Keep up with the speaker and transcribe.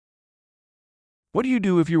What do you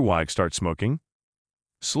do if your wife starts smoking?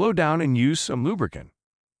 Slow down and use some lubricant.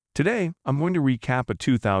 Today, I'm going to recap a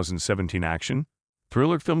 2017 action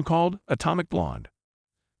thriller film called Atomic Blonde.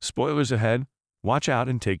 Spoilers ahead, watch out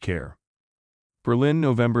and take care. Berlin,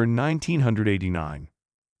 November 1989.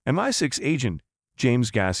 MI6 agent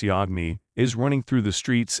James Gasiogny is running through the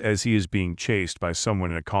streets as he is being chased by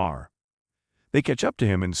someone in a car. They catch up to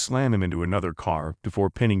him and slam him into another car before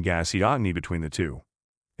pinning Gasiogny between the two.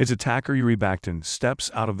 His attacker Yuri Baktin steps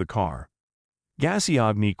out of the car.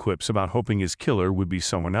 Gasiogny quips about hoping his killer would be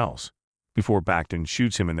someone else, before Baktin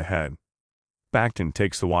shoots him in the head. Baktin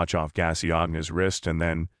takes the watch off Gasiogny's wrist and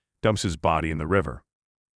then dumps his body in the river.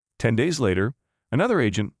 10 days later, another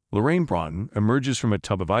agent, Lorraine Broughton, emerges from a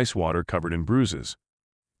tub of ice water covered in bruises.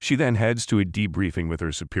 She then heads to a debriefing with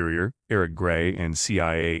her superior, Eric Gray, and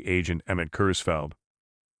CIA agent Emmett Kurzfeld.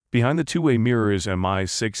 Behind the two-way mirror is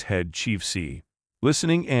MI6 head Chief C,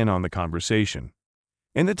 listening in on the conversation.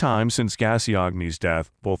 In the time since Gasiogny's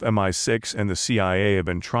death, both MI6 and the CIA have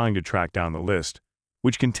been trying to track down the list,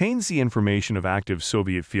 which contains the information of active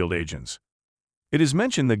Soviet field agents. It is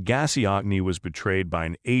mentioned that Gasiogny was betrayed by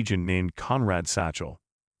an agent named Konrad Satchel,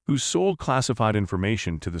 who sold classified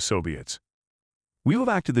information to the Soviets. We go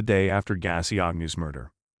back to the day after Gasiogny's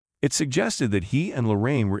murder. It's suggested that he and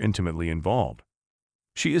Lorraine were intimately involved.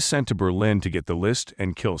 She is sent to Berlin to get the list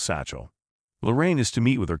and kill Satchel. Lorraine is to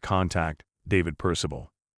meet with her contact, David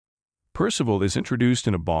Percival. Percival is introduced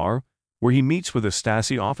in a bar where he meets with a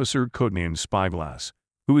Stasi officer codenamed Spyglass,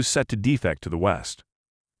 who is set to defect to the West.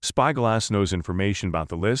 Spyglass knows information about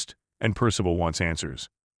the list, and Percival wants answers.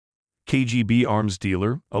 KGB arms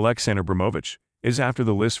dealer Alexander Abramovich is after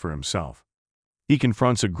the list for himself. He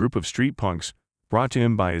confronts a group of street punks brought to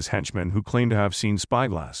him by his henchmen who claim to have seen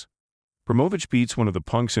Spyglass. Abramovich beats one of the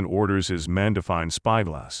punks and orders his men to find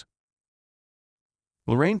Spyglass.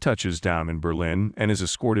 Lorraine touches down in Berlin and is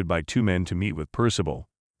escorted by two men to meet with Percival,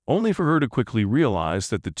 only for her to quickly realize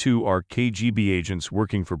that the two are KGB agents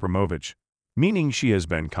working for Abramovich, meaning she has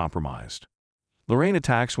been compromised. Lorraine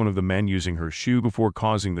attacks one of the men using her shoe before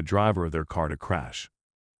causing the driver of their car to crash.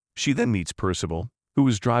 She then meets Percival, who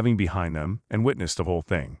was driving behind them and witnessed the whole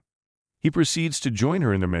thing. He proceeds to join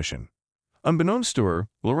her in their mission. Unbeknownst to her,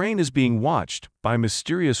 Lorraine is being watched by a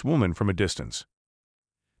mysterious woman from a distance.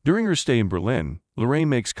 During her stay in Berlin, Lorraine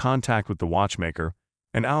makes contact with the watchmaker,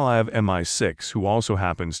 an ally of MI6 who also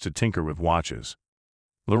happens to tinker with watches.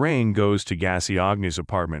 Lorraine goes to Gasiogny's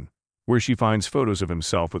apartment, where she finds photos of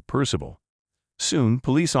himself with Percival. Soon,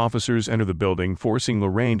 police officers enter the building, forcing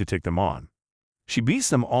Lorraine to take them on. She beats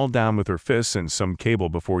them all down with her fists and some cable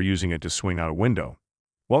before using it to swing out a window,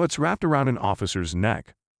 while it's wrapped around an officer's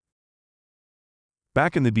neck.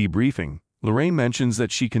 Back in the debriefing, Lorraine mentions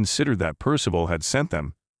that she considered that Percival had sent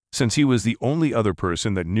them, since he was the only other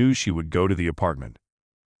person that knew she would go to the apartment.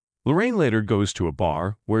 Lorraine later goes to a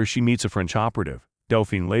bar where she meets a French operative,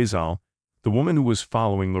 Delphine Lazal, the woman who was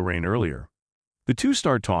following Lorraine earlier. The two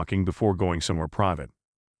start talking before going somewhere private.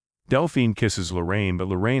 Delphine kisses Lorraine, but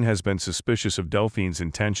Lorraine has been suspicious of Delphine's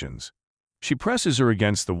intentions. She presses her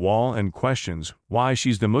against the wall and questions why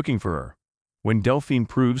she's been looking for her. When Delphine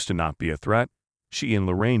proves to not be a threat, she and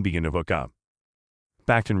Lorraine begin to hook up.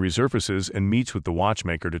 Baktin resurfaces and meets with the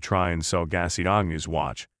watchmaker to try and sell Gasiogny's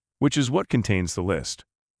watch, which is what contains the list.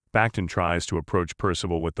 Baktin tries to approach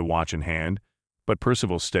Percival with the watch in hand, but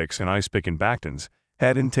Percival sticks an ice pick in Baktin's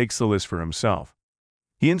head and takes the list for himself.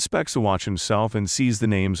 He inspects the watch himself and sees the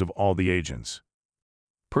names of all the agents.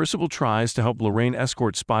 Percival tries to help Lorraine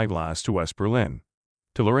escort Spyglass to West Berlin.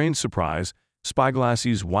 To Lorraine's surprise,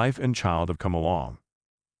 Spyglass's wife and child have come along.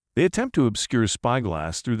 They attempt to obscure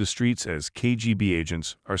Spyglass through the streets as KGB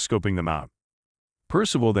agents are scoping them out.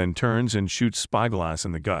 Percival then turns and shoots Spyglass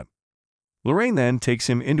in the gut. Lorraine then takes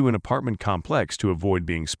him into an apartment complex to avoid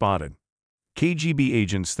being spotted. KGB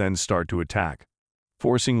agents then start to attack,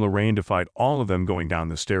 forcing Lorraine to fight all of them going down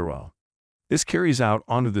the stairwell. This carries out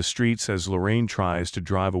onto the streets as Lorraine tries to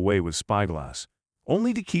drive away with Spyglass,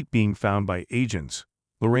 only to keep being found by agents.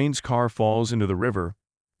 Lorraine's car falls into the river,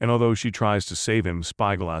 and although she tries to save him,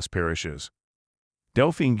 Spyglass perishes.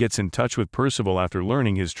 Delphine gets in touch with Percival after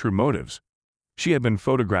learning his true motives. She had been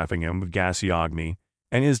photographing him with Gasiogny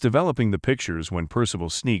and is developing the pictures when Percival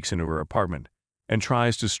sneaks into her apartment and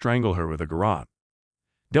tries to strangle her with a garrote.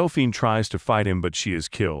 Delphine tries to fight him, but she is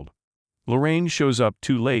killed. Lorraine shows up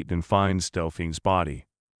too late and finds Delphine's body.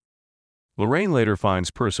 Lorraine later finds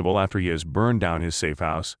Percival after he has burned down his safe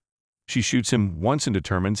house. She shoots him once and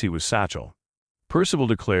determines he was Satchel. Percival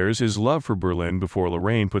declares his love for Berlin before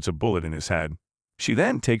Lorraine puts a bullet in his head. She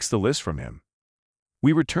then takes the list from him.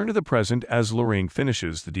 We return to the present as Lorraine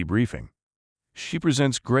finishes the debriefing. She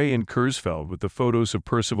presents Gray and Kurzfeld with the photos of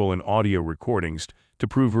Percival and audio recordings to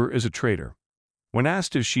prove her as a traitor. When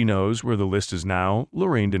asked if she knows where the list is now,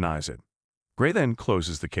 Lorraine denies it. Gray then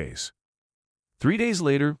closes the case. 3 days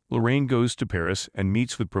later, Lorraine goes to Paris and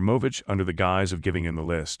meets with Promovich under the guise of giving him the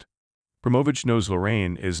list. Promovich knows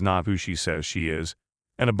Lorraine is not who she says she is,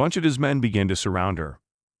 and a bunch of his men begin to surround her.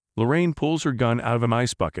 Lorraine pulls her gun out of an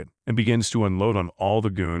ice bucket and begins to unload on all the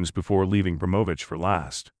goons before leaving Promovich for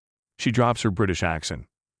last. She drops her British accent,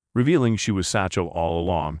 revealing she was Satchel all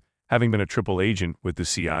along, having been a triple agent with the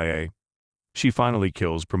CIA. She finally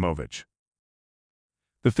kills Promovich.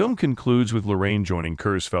 The film concludes with Lorraine joining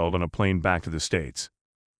Kurzfeld on a plane back to the States.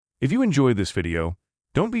 If you enjoyed this video,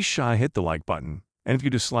 don't be shy, hit the like button, and if you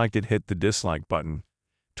disliked it, hit the dislike button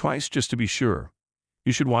twice just to be sure.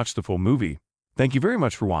 You should watch the full movie. Thank you very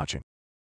much for watching.